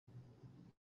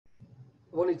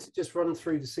I wanted to just run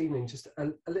through this evening just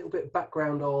a little bit of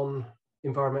background on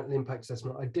environmental impact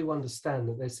assessment. I do understand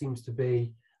that there seems to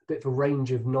be a bit of a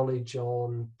range of knowledge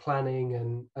on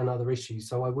planning and other issues,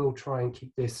 so I will try and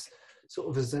keep this sort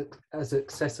of as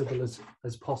accessible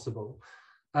as possible.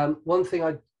 One thing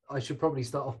I should probably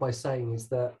start off by saying is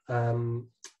that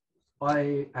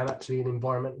I am actually an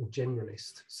environmental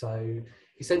generalist, so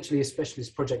essentially a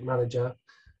specialist project manager.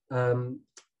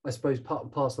 I suppose part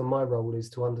and parcel of my role is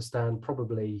to understand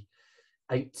probably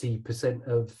 80%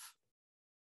 of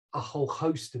a whole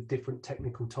host of different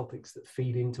technical topics that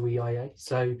feed into EIA.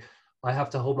 So I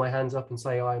have to hold my hands up and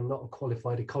say I am not a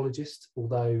qualified ecologist,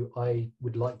 although I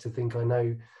would like to think I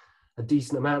know a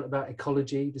decent amount about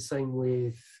ecology, the same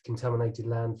with contaminated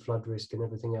land, flood risk and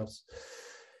everything else.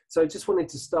 So I just wanted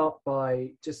to start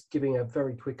by just giving a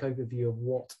very quick overview of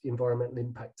what environmental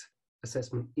impact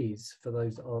assessment is for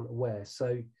those that aren't aware.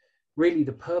 So really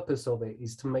the purpose of it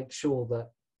is to make sure that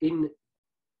in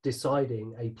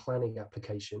deciding a planning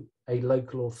application, a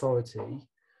local authority,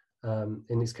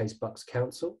 in this case Bucks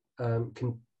Council,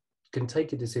 can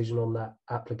take a decision on that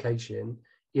application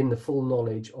in the full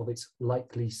knowledge of its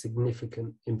likely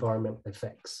significant environmental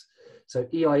effects. So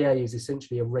EIA is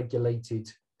essentially a regulated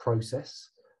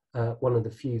process, one of the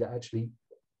few that actually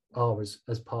are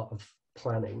as part of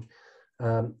planning.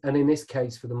 And in this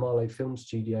case, for the Marlow Film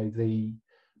Studio, the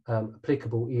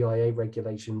applicable EIA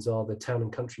regulations are the Town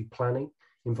and Country Planning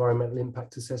Environmental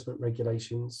Impact Assessment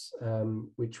Regulations,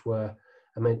 which were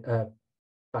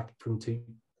back from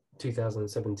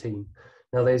 2017.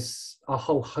 Now there's a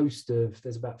whole host of,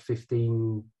 there's about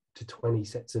 15 to 20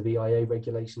 sets of EIA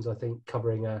regulations, I think,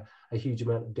 covering a huge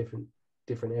amount of different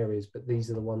areas, but these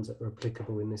are the ones that are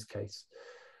applicable in this case.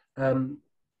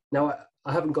 Now,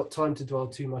 I haven't got time to dwell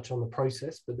too much on the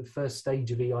process, but the first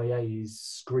stage of EIA is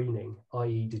screening,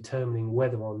 i.e. determining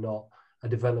whether or not a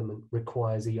development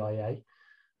requires EIA.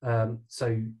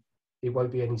 So it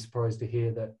won't be any surprise to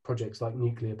hear that projects like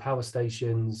nuclear power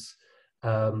stations,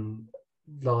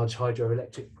 large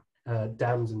hydroelectric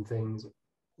dams and things,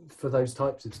 for those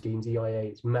types of schemes, EIA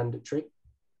is mandatory,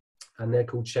 and they're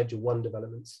called Schedule 1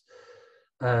 developments.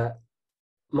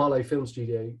 Marlow Film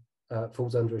Studio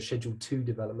falls under a Schedule 2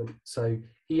 development, so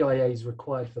EIA is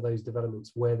required for those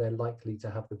developments where they're likely to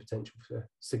have the potential for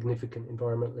significant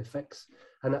environmental effects.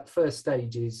 And that first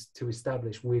stage is to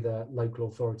establish with a local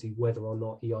authority whether or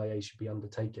not EIA should be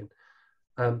undertaken.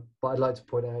 But I'd like to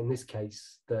point out in this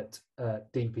case that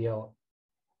DPL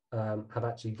have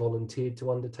actually volunteered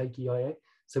to undertake EIA.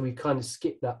 So we've kind of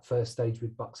skipped that first stage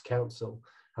with Bucks Council,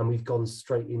 and we've gone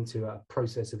straight into a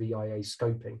process of EIA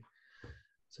scoping.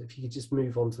 So if you could just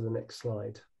move on to the next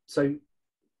slide. So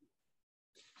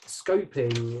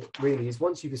scoping really is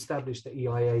once you've established that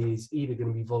EIA is either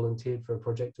going to be volunteered for a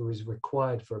project or is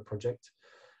required for a project.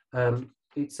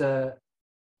 It's not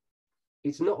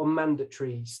a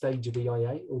mandatory stage of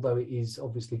EIA, although it is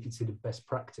obviously considered best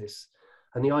practice.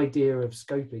 And the idea of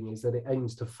scoping is that it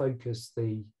aims to focus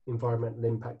the environmental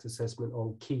impact assessment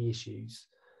on key issues,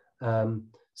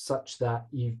 such that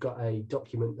you've got a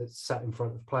document that's sat in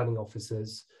front of planning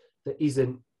officers that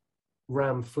isn't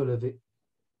rammed full of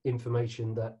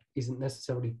information that isn't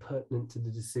necessarily pertinent to the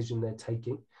decision they're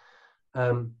taking.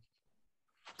 And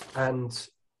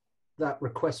that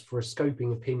request for a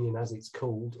scoping opinion, as it's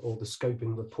called, or the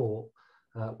scoping report,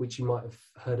 which you might have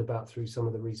heard about through some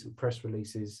of the recent press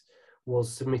releases,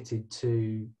 was submitted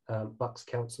to Bucks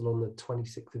Council on the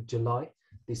 26th of July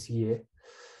this year.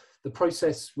 The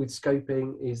process with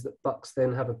scoping is that Bucks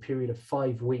then have a period of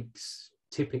 5 weeks,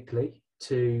 typically,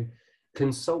 to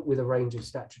consult with a range of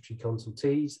statutory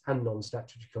consultees and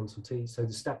non-statutory consultees. So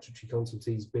the statutory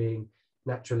consultees being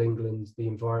Natural England, the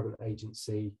Environment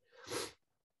Agency.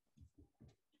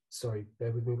 Sorry,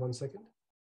 bear with me 1 second.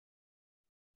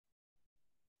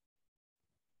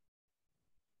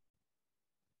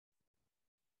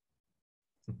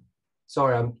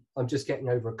 Sorry, I'm just getting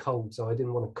over a cold, so I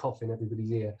didn't want to cough in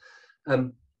everybody's ear.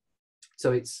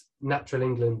 So it's Natural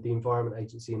England, the Environment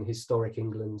Agency, and Historic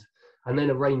England, and then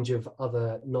a range of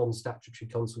other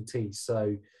non-statutory consultees.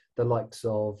 So the likes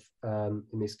of,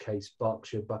 in this case,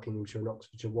 Berkshire, Buckinghamshire, and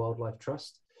Oxfordshire Wildlife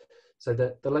Trust. So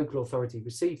the local authority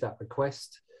receive that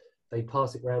request, they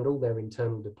pass it around all their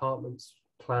internal departments,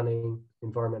 planning,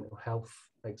 environmental health,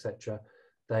 etc.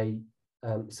 They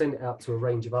send it out to a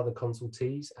range of other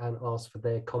consultees and ask for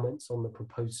their comments on the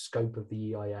proposed scope of the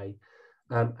EIA.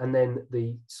 And then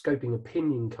the scoping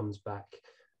opinion comes back,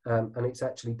 and it's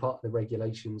actually part of the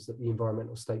regulations that the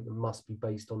environmental statement must be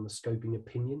based on the scoping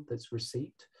opinion that's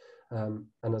received. And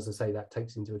as I say, that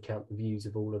takes into account the views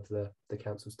of all of the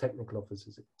council's technical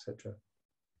officers, etc.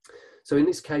 So in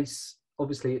this case,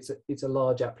 obviously it's a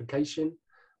large application.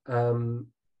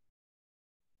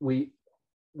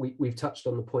 We've touched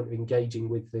on the point of engaging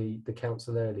with the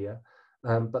council earlier,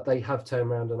 but they have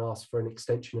turned around and asked for an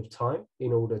extension of time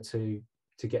in order to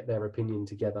get their opinion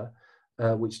together,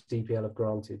 which DPL have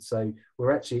granted. So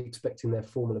we're actually expecting their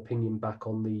formal opinion back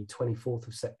on the 24th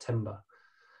of September.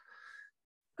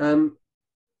 And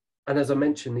as I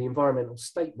mentioned, the environmental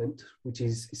statement, which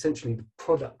is essentially the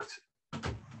product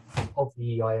of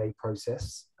the EIA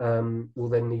process, will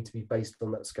then need to be based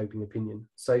on that scoping opinion.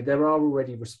 So there are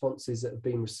already responses that have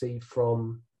been received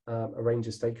from a range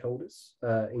of stakeholders,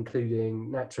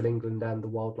 including Natural England and the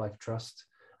Wildlife Trust,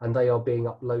 and they are being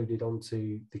uploaded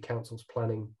onto the council's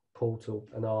planning portal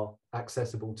and are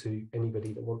accessible to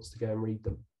anybody that wants to go and read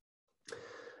them.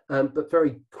 But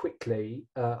very quickly,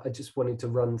 I just wanted to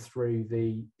run through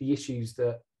the issues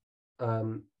that,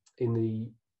 in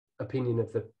the opinion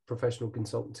of the professional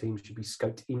consultant team, should be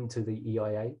scoped into the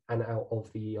EIA and out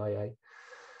of the EIA.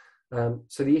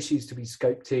 So the issues to be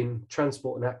scoped in: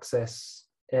 transport and access,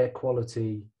 air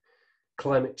quality,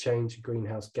 climate change,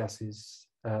 greenhouse gases,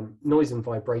 noise and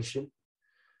vibration,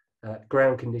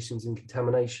 ground conditions and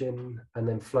contamination, and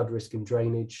then flood risk and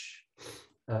drainage,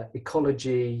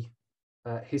 ecology,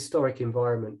 historic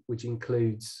environment, which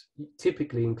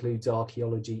typically includes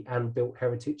archaeology and built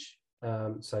heritage.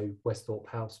 So Westhorpe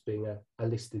House being a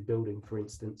listed building, for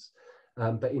instance,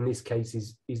 but in this case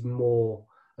is more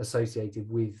associated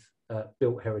with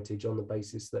built heritage on the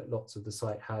basis that lots of the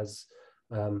site has,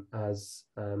 as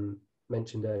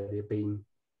mentioned earlier, been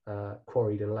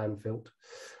quarried and landfilled.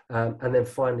 And then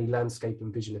finally, landscape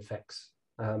and visual effects.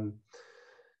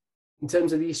 In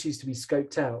terms of the issues to be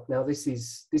scoped out, now this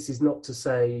is not to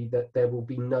say that there will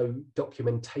be no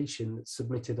documentation that's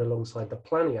submitted alongside the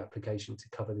planning application to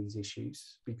cover these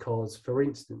issues, because, for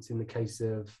instance, in the case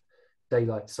of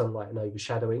daylight, sunlight and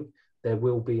overshadowing, there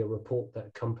will be a report that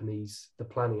accompanies the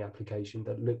planning application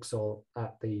that looks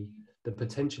at the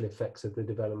potential effects of the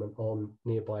development on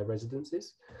nearby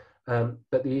residences.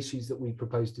 But the issues that we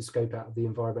propose to scope out of the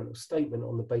environmental statement,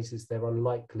 on the basis they're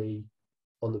unlikely,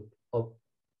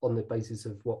 on the basis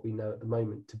of what we know at the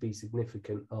moment to be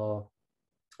significant, are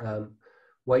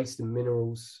waste and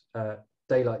minerals,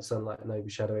 daylight, sunlight and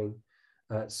overshadowing,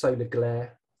 solar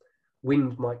glare,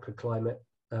 wind microclimate,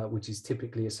 which is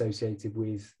typically associated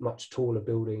with much taller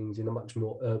buildings in a much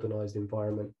more urbanized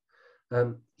environment,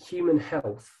 human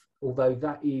health, although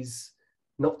that is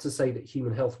not to say that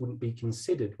human health wouldn't be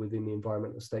considered within the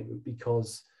environmental statement,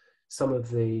 because some of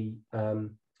the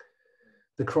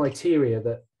criteria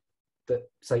that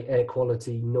say air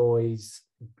quality, noise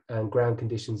and ground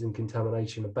conditions and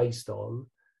contamination are based on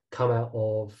come out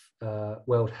of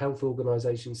World Health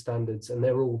Organization standards, and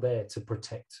they're all there to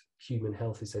protect human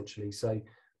health essentially. So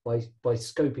by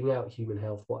scoping out human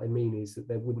health, what I mean is that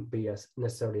there wouldn't be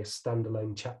necessarily a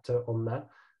standalone chapter on that,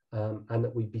 and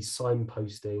that we'd be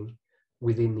signposting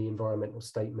within the environmental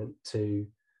statement to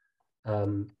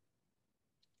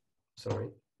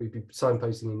we'd be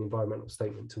signposting in the environmental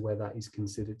statement to where that is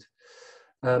considered.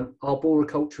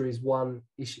 Arboriculture is one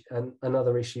issue, and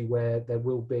another issue where there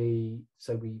will be,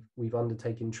 so we've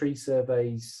undertaken tree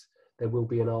surveys, there will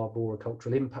be an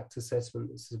arboricultural impact assessment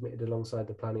that's submitted alongside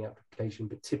the planning application,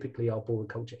 but typically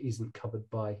arboriculture isn't covered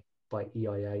by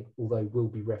EIA, although will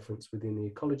be referenced within the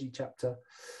ecology chapter.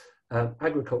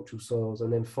 Agricultural soils,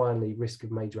 and then finally risk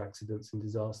of major accidents and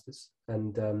disasters.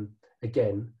 And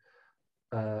again,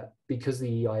 because the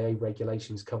EIA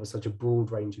regulations cover such a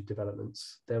broad range of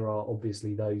developments, there are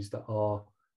obviously those that are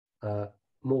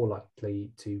more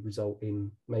likely to result in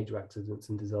major accidents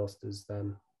and disasters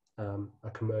than a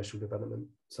commercial development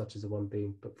such as the one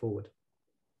being put forward.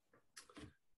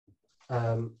 If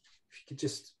you could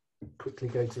just quickly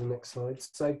go to the next slide.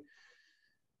 So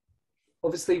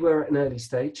obviously we're at an early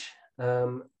stage.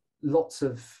 Lots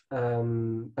of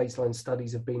baseline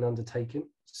studies have been undertaken.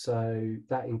 So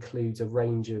that includes a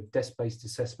range of desk-based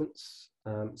assessments.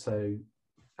 So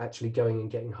actually going and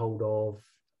getting hold of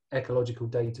ecological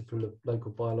data from the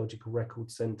local biological record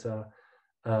centre,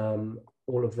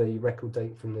 all of the record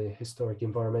data from the historic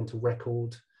environmental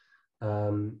record,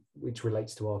 which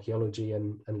relates to archaeology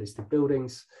and listed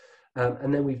buildings.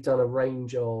 And then we've done a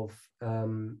range of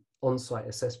on-site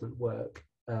assessment work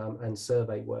and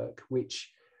survey work,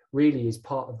 which really is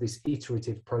part of this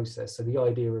iterative process. So the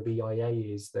idea of EIA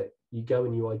is that you go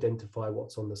and you identify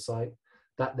what's on the site.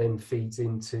 That then feeds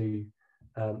into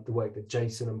the work that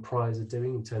Jason and Priors are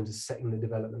doing in terms of setting the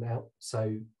development out.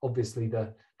 So obviously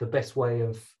the best way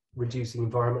of reducing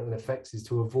environmental effects is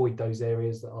to avoid those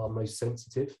areas that are most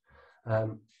sensitive.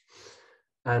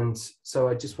 And so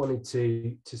I just wanted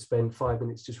to spend 5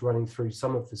 minutes just running through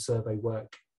some of the survey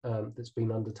work that's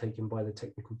been undertaken by the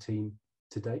technical team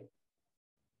to date.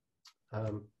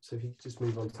 So if you just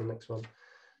move on to the next one.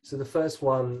 So the first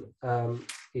one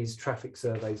is traffic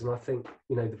surveys, and I think,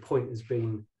 you know, the point has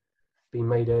been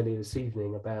made earlier this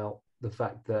evening about the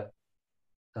fact that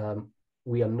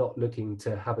we are not looking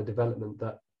to have a development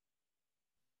that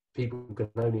people can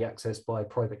only access by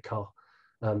private car.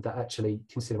 That actually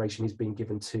consideration is being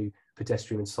given to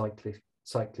pedestrian and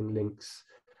cycling links,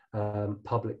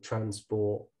 public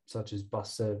transport such as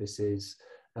bus services,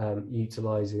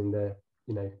 utilising the,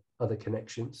 you know, other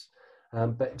connections.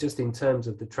 But just in terms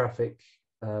of the traffic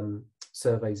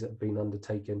surveys that have been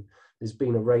undertaken, there's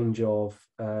been a range of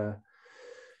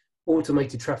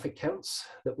automated traffic counts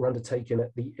that were undertaken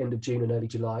at the end of June and early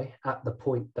July, at the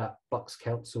point that Bucks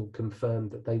Council confirmed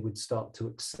that they would start to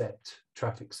accept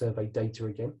traffic survey data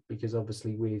again, because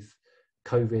obviously with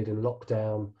COVID and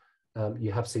lockdown,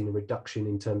 you have seen a reduction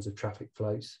in terms of traffic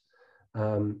flows.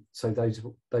 So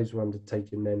those were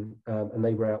undertaken then, and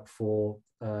they were out for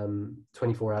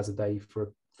 24 hours a day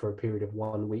for a period of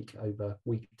 1 week, over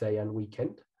weekday and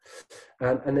weekend.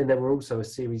 And then there were also a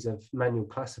series of manual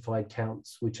classified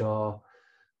counts, which are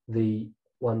the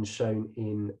ones shown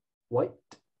in white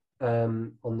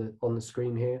on the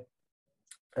screen here,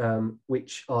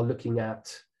 which are looking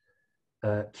at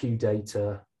queue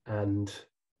data and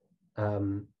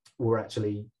will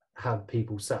actually have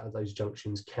people sat at those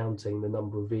junctions counting the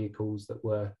number of vehicles that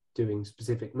were doing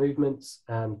specific movements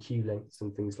and queue lengths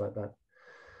and things like that.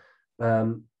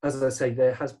 As I say,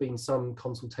 there has been some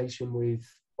consultation with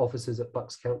officers at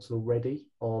Bucks Council already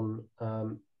on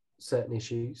certain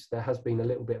issues. There has been a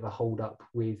little bit of a hold up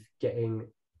with getting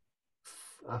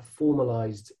a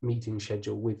formalised meeting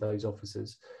schedule with those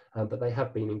officers, but they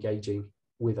have been engaging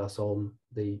with us on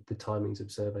the timings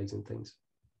of surveys and things.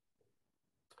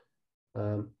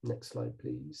 Next slide,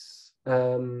 please.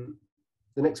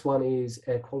 The next one is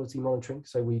air quality monitoring.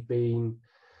 So we've been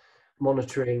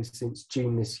monitoring since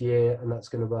June this year, and that's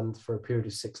going to run for a period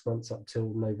of 6 months up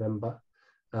till November.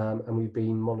 And we've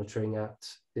been monitoring at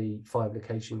the 5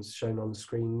 locations shown on the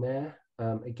screen there.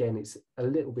 Again, it's a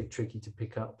little bit tricky to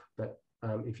pick up, but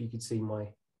if you could see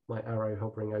my arrow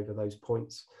hovering over those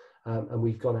points. And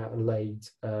we've gone out and laid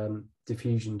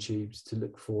diffusion tubes to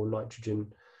look for nitrogen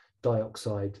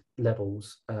dioxide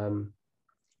levels,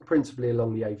 principally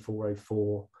along the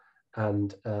A404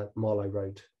 and Marlow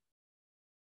Road,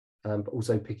 but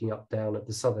also picking up down at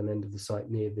the southern end of the site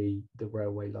near the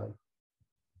railway line.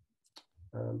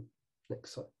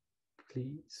 Next slide,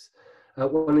 please.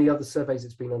 One of the other surveys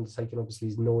that's been undertaken obviously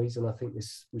is noise, and I think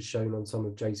this was shown on some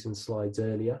of Jason's slides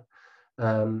earlier.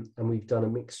 And we've done a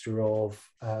mixture of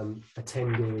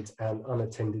attended and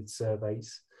unattended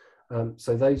surveys.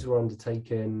 So those were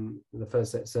undertaken, the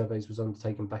first set of surveys was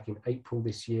undertaken back in April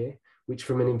this year, which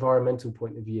from an environmental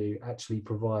point of view actually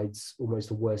provides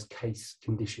almost a worst case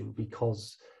condition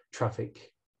because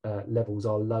traffic levels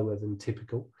are lower than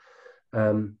typical.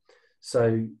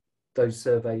 So those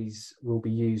surveys will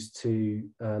be used to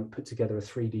put together a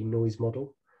 3D noise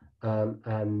model,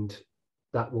 and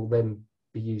that will then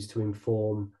be used to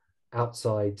inform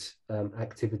outside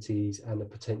activities and the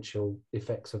potential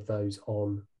effects of those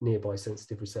on nearby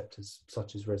sensitive receptors,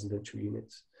 such as residential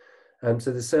units.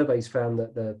 So the surveys found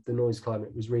that the noise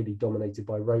climate was really dominated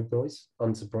by road noise,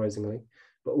 unsurprisingly,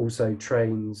 but also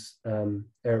trains,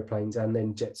 aeroplanes, and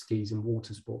then jet skis and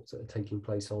water sports that are taking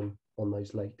place on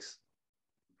those lakes.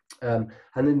 And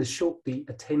then the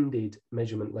attended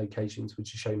measurement locations,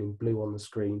 which are shown in blue on the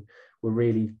screen, were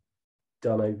really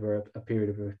done over a period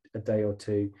of a day or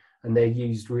two, and they're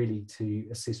used really to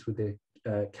assist with the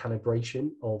calibration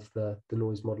of the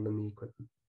noise model and the equipment.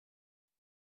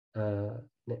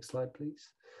 Next slide,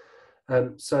 please.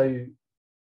 So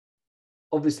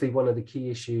obviously one of the key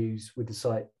issues with the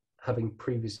site having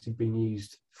previously been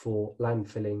used for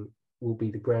landfilling will be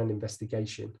the ground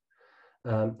investigation.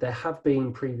 There have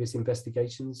been previous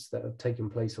investigations that have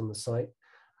taken place on the site,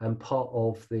 and part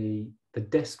of the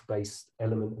desk-based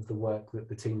element of the work that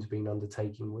the team's been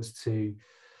undertaking was to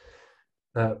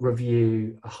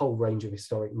review a whole range of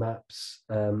historic maps,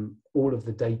 all of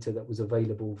the data that was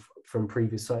available from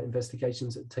previous site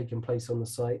investigations that had taken place on the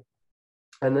site.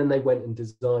 And then they went and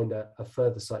designed a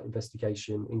further site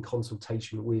investigation in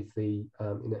consultation with the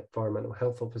environmental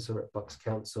health officer at Bucks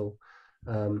Council.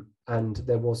 And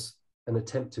there was an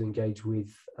attempt to engage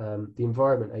with the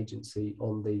Environment Agency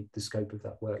on the scope of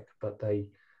that work, but they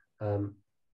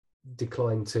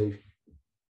declined to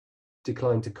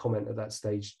comment at that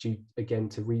stage due again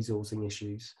to resourcing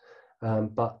issues.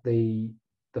 But the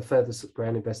the further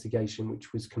ground investigation,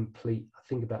 which was complete, I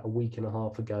think about a week and a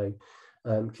half ago,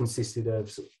 consisted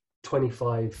of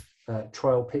 25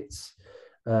 trial pits,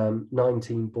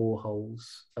 19 boreholes,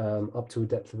 up to a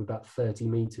depth of about 30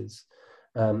 meters,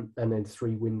 and then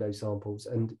 3 window samples.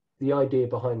 And the idea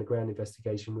behind the ground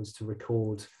investigation was to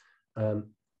record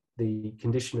the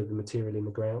condition of the material in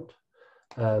the ground.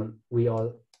 We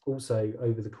are also,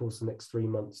 over the course of the next 3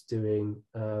 months, doing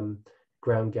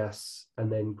ground gas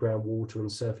and then groundwater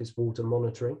and surface water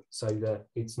monitoring, so that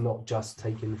it's not just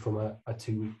taken from a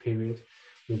 2-week period.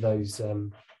 With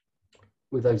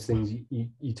those things,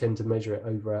 you tend to measure it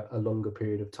over a longer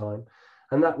period of time,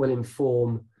 and that will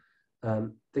inform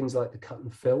things like the cut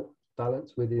and fill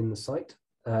balance within the site.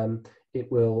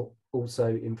 It will also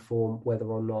inform whether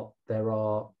or not there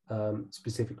are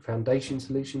specific foundation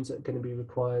solutions that are going to be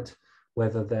required,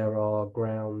 whether there are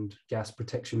ground gas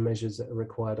protection measures that are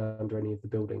required under any of the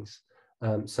buildings.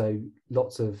 So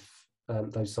lots of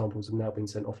those samples have now been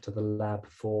sent off to the lab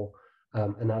for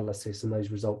analysis, and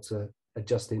those results are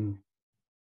just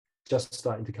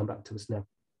starting to come back to us now.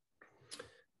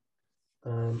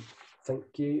 Thank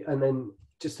you. And then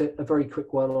just a very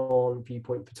quick one on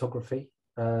viewpoint photography.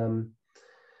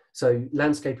 So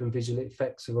landscape and visual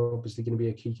effects are obviously going to be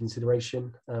a key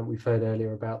consideration. We've heard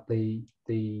earlier about the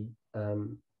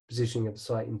positioning of the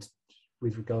site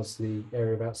with regards to the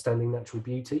area of outstanding natural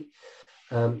beauty.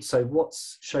 So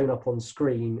what's shown up on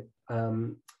screen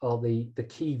are the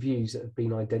key views that have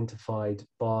been identified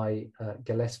by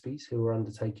Gillespie's, who are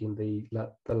undertaking the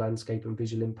landscape and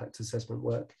visual impact assessment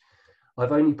work.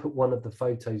 I've only put one of the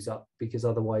photos up because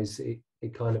otherwise it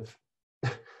kind of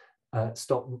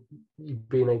stop you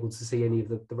being able to see any of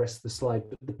the rest of the slide.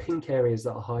 But the pink areas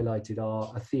that are highlighted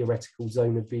are a theoretical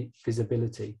zone of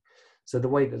visibility. So the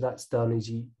way that that's done is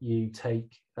you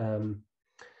take a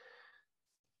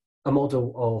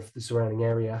model of the surrounding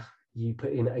area, you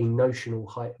put in a notional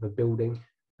height of a building,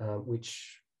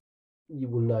 which you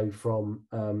will know from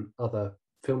other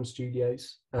film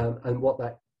studios, and what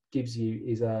that gives you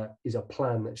is a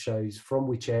plan that shows from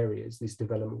which areas this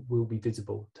development will be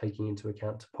visible, taking into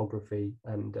account topography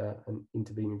and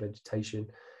intervening vegetation.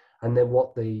 And then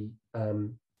what the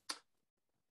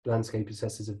landscape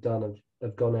assessors have done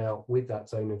have gone out with that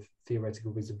zone of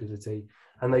theoretical visibility,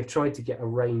 and they've tried to get a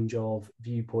range of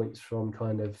viewpoints from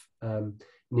kind of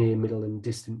near, middle and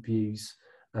distant views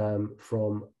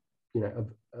from a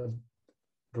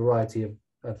variety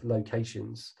of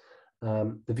locations.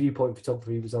 The viewpoint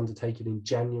photography was undertaken in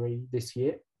January this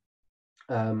year,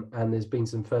 and there's been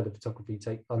some further photography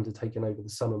undertaken over the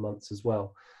summer months as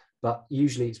well. But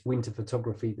usually it's winter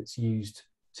photography that's used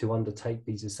to undertake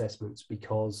these assessments,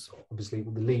 because obviously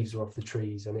the leaves are off the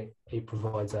trees, and it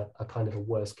provides a kind of a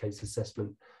worst case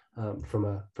assessment from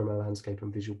a landscape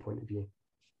and visual point of view.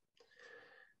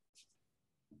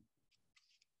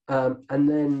 And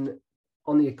then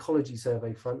on the ecology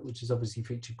survey front, which is obviously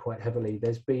featured quite heavily,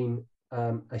 there's been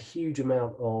a huge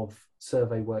amount of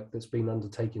survey work that's been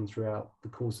undertaken throughout the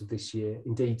course of this year.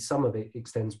 Indeed, some of it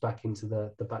extends back into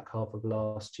the back half of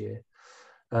last year.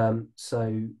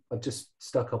 So I've just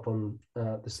stuck up on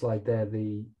the slide there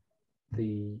the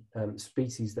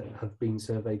species that have been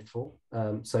surveyed for.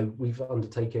 So we've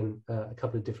undertaken a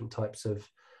couple of different types of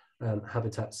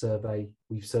habitat survey.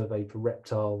 We've surveyed for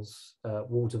reptiles,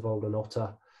 water vole and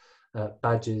otter,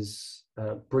 badgers,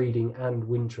 breeding and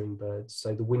wintering birds.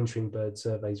 So the wintering bird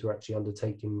surveys were actually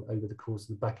undertaken over the course of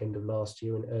the back end of last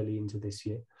year and early into this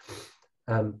year.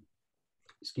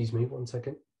 Excuse me, 1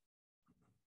 second.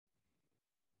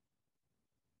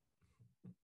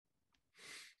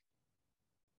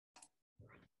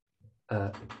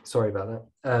 Sorry about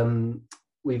that.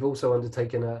 We've also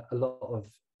undertaken a lot of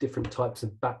different types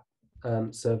of bat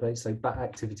surveys, so bat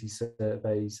activity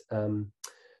surveys,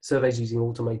 surveys using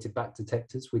automated bat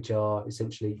detectors, which are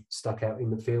essentially stuck out in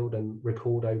the field and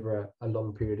record over a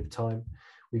long period of time.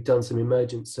 We've done some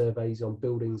emergent surveys on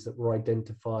buildings that were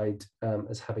identified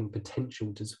as having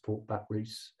potential to support bat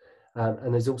roosts.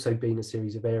 And there's also been a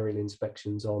series of aerial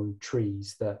inspections on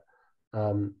trees that,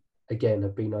 again,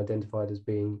 have been identified as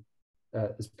being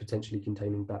as potentially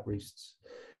containing bat roosts.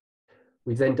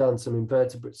 We've then done some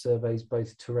invertebrate surveys,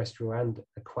 both terrestrial and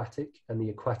aquatic, and the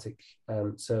aquatic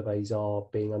surveys are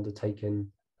being undertaken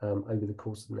over the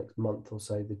course of the next month or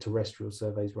so. The terrestrial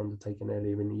surveys were undertaken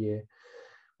earlier in the year.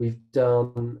 We've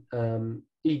done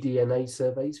eDNA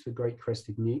surveys for great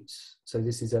crested newts. So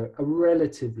this is a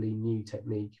relatively new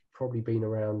technique, probably been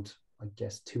around, I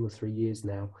guess, 2 or 3 years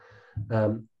now,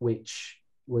 which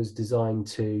was designed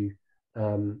to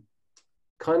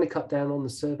kind of cut down on the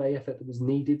survey effort that was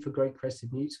needed for great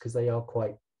crested newts, because they are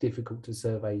quite difficult to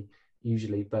survey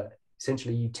usually, but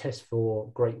essentially you test for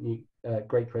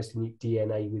Great Crested Newt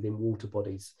DNA within water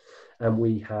bodies, and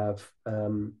we have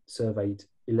surveyed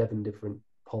 11 different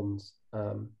ponds.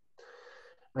 And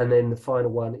then the final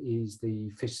one is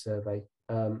the fish survey,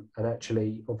 and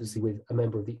actually, obviously, with a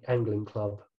member of the angling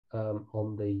club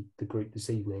on the group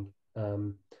this evening,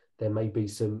 there may be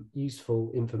some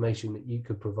useful information that you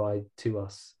could provide to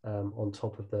us on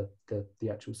top of the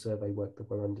actual survey work that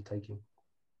we're undertaking.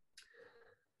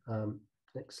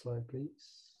 Next slide,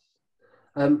 please.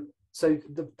 So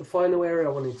the final area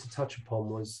I wanted to touch upon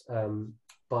was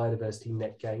biodiversity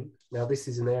net gain. Now, this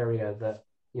is an area that,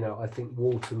 you know, I think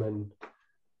Waterman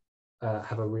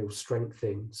have a real strength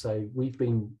in. So we've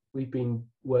been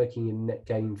working in net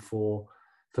gain for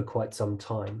quite some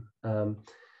time.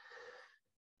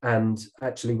 And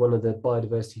actually, one of the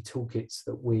biodiversity toolkits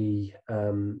that we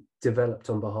developed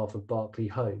on behalf of Berkeley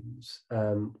Homes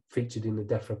featured in the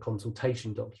DEFRA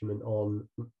consultation document on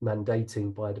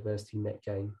mandating biodiversity net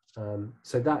gain.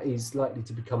 So that is likely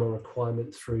to become a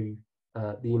requirement through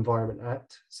the Environment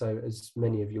Act. So as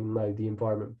many of you know, the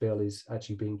Environment Bill is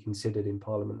actually being considered in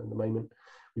Parliament at the moment.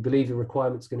 We believe the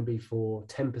requirement is going to be for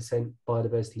 10%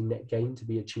 biodiversity net gain to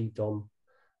be achieved on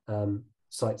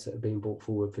sites that are being brought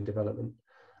forward for development.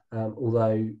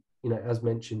 Although, you know, as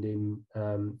mentioned in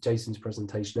Jason's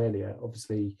presentation earlier,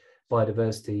 obviously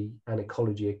biodiversity and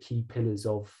ecology are key pillars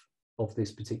of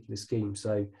this particular scheme.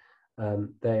 So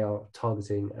they are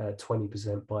targeting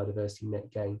 20% biodiversity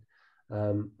net gain,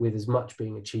 with as much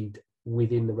being achieved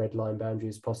within the red line boundary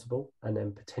as possible, and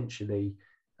then potentially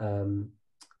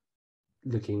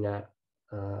looking at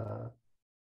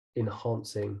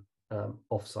enhancing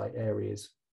off-site areas.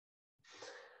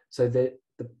 So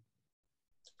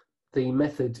the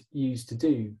method used to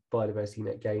do biodiversity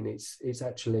net gain, it's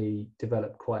actually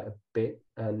developed quite a bit,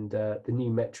 and the new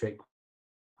metric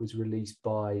was released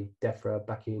by DEFRA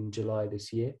back in July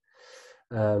this year,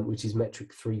 which is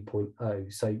metric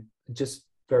 3.0. So just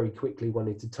very quickly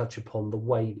wanted to touch upon the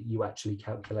way that you actually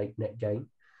calculate net gain.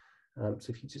 So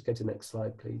if you just go to the next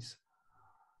slide, please.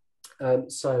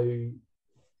 So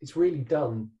it's really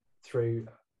done through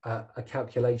a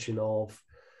calculation of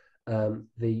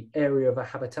the area of a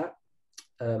habitat,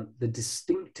 the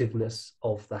distinctiveness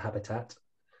of the habitat,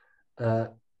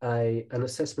 an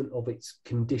assessment of its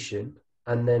condition,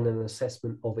 and then an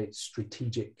assessment of its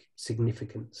strategic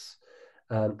significance.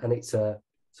 And it's a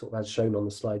sort of, as shown on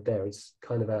the slide there, it's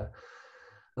kind of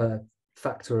a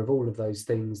factor of all of those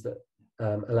things that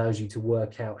allows you to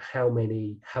work out how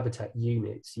many habitat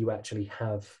units you actually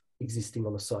have existing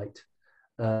on a site.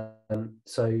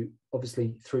 So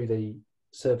obviously through the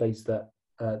surveys that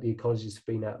the ecologists have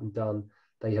been out and done,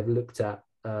 they have looked at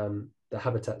the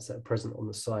habitats that are present on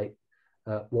the site,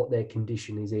 what their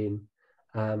condition is in,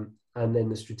 and then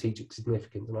the strategic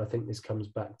significance. And I think this comes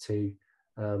back to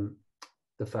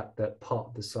the fact that part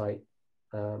of the site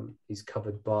is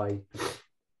covered by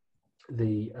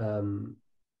the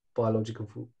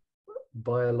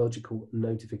biological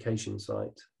notification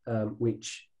site,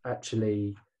 which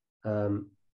actually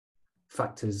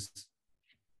factors.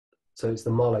 So it's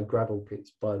the Marlow gravel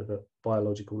pits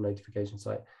biological notification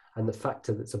site, and the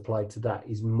factor that's applied to that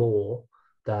is more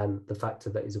than the factor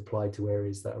that is applied to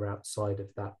areas that are outside of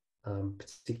that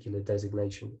particular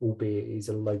designation, albeit it is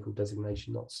a local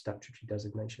designation, not statutory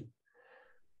designation.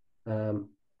 And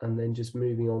then just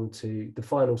moving on to the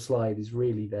final slide is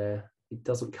really there. It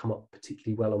doesn't come up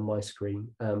particularly well on my screen,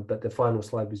 but the final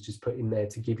slide was just put in there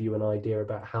to give you an idea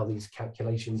about how these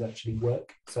calculations actually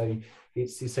work. So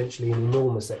it's essentially an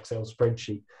enormous Excel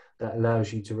spreadsheet that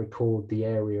allows you to record the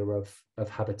area of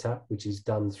habitat, which is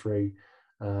done through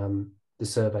the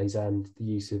surveys and the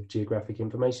use of geographic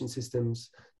information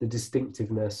systems, the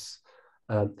distinctiveness,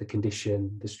 the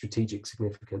condition, the strategic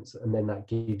significance, and then that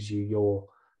gives you your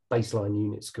baseline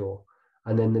unit score.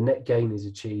 And then the net gain is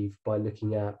achieved by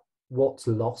looking at what's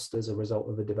lost as a result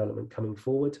of a development coming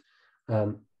forward,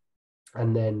 and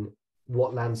then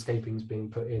what landscaping is being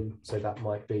put in. So that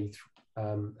might be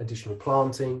additional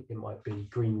planting, it might be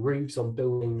green roofs on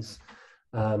buildings,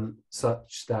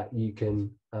 such that you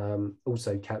can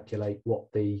also calculate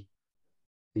what the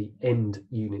end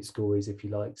unit score is, if you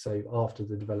like, so after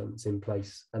the development's in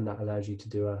place, and that allows you to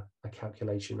do a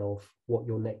calculation of what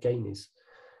your net gain is.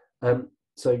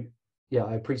 So yeah,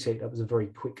 I appreciate that was a very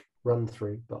quick run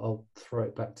through, but I'll throw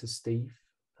it back to Steve.